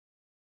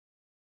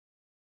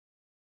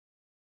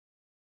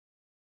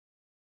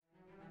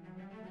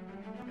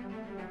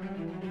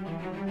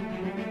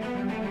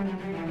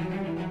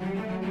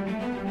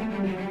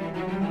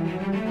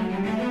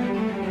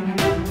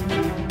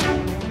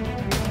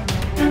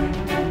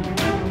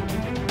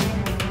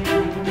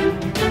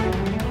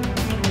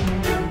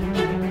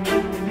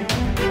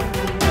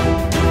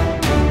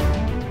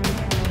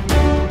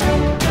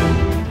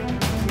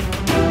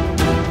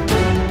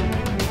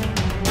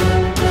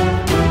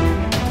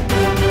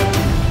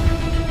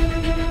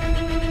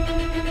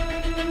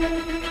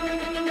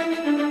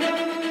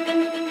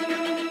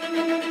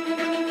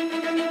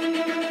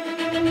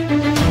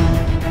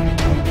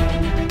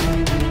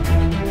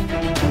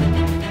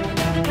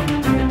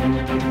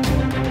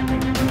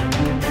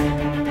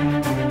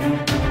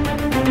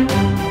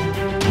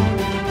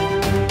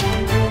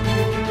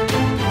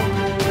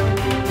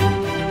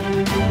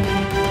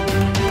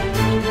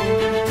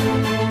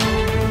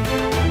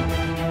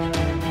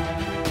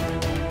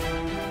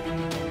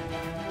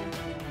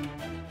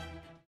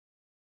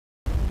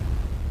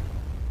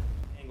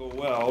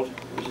weld.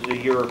 This is a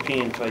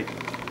European type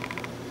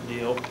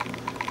deal.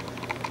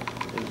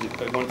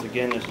 Once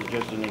again, this is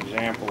just an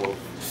example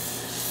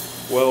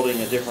of welding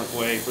a different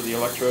way for the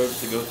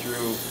electrodes to go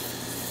through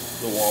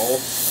the wall.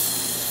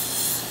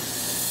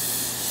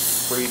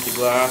 Freeze the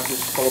glass.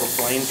 This is called a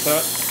flame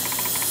cut.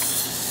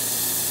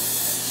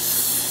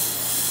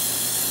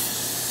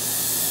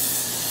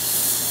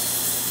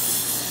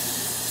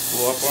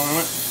 Blow up on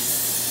it.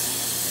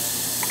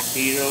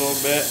 Heat it a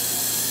little bit.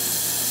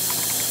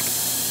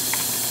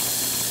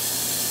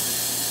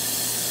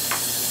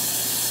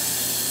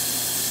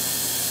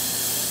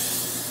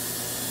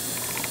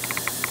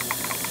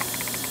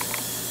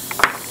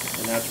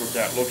 And that's what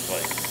that looks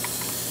like.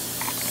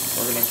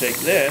 We're going to take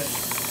this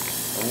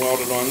and weld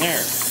it on there.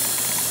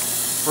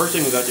 First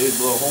thing we got to do is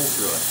blow a hole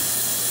through it.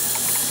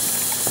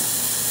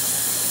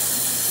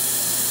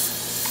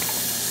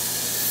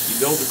 You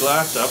build the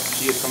glass up,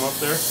 see it come up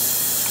there?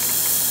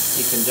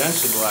 You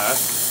condense the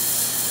glass.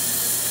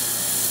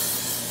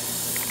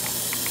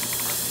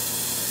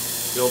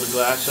 Build the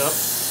glass up.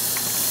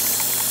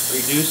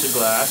 Reduce the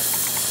glass.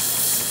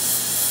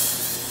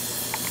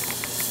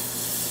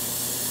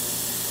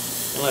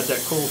 And let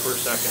that cool for a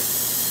second.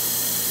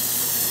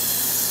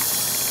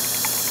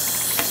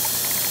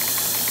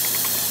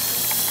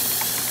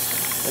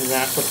 And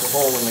that puts a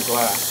hole in the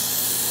glass.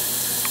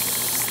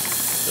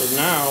 So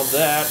now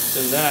that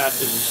and that is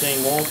the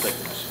same wall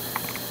thickness.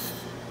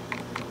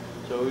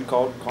 So we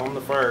calm the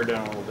fire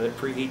down a little bit,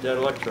 preheat that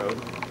electrode.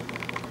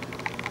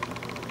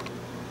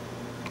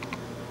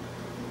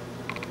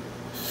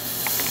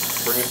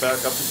 Bring it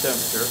back up to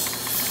temperature.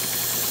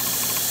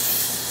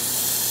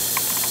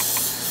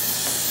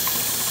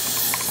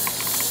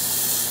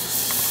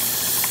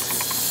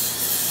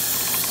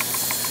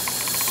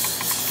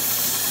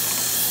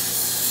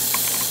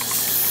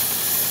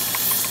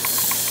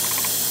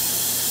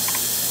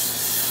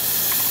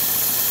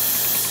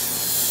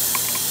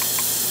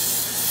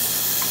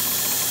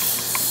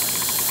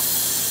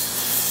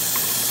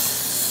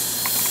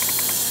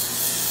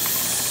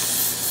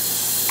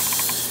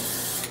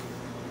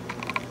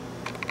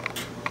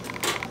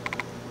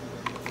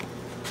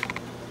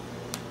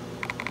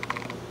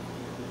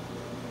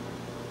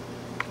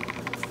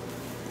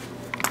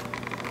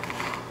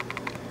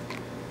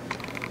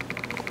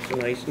 A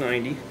nice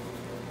 90,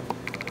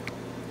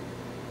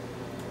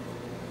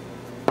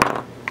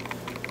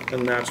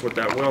 and that's what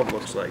that weld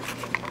looks like.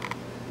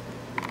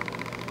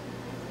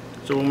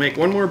 So we'll make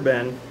one more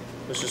bend.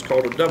 This is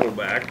called a double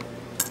back,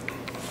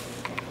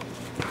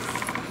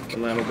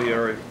 and that'll be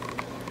our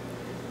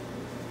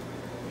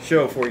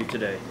show for you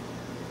today.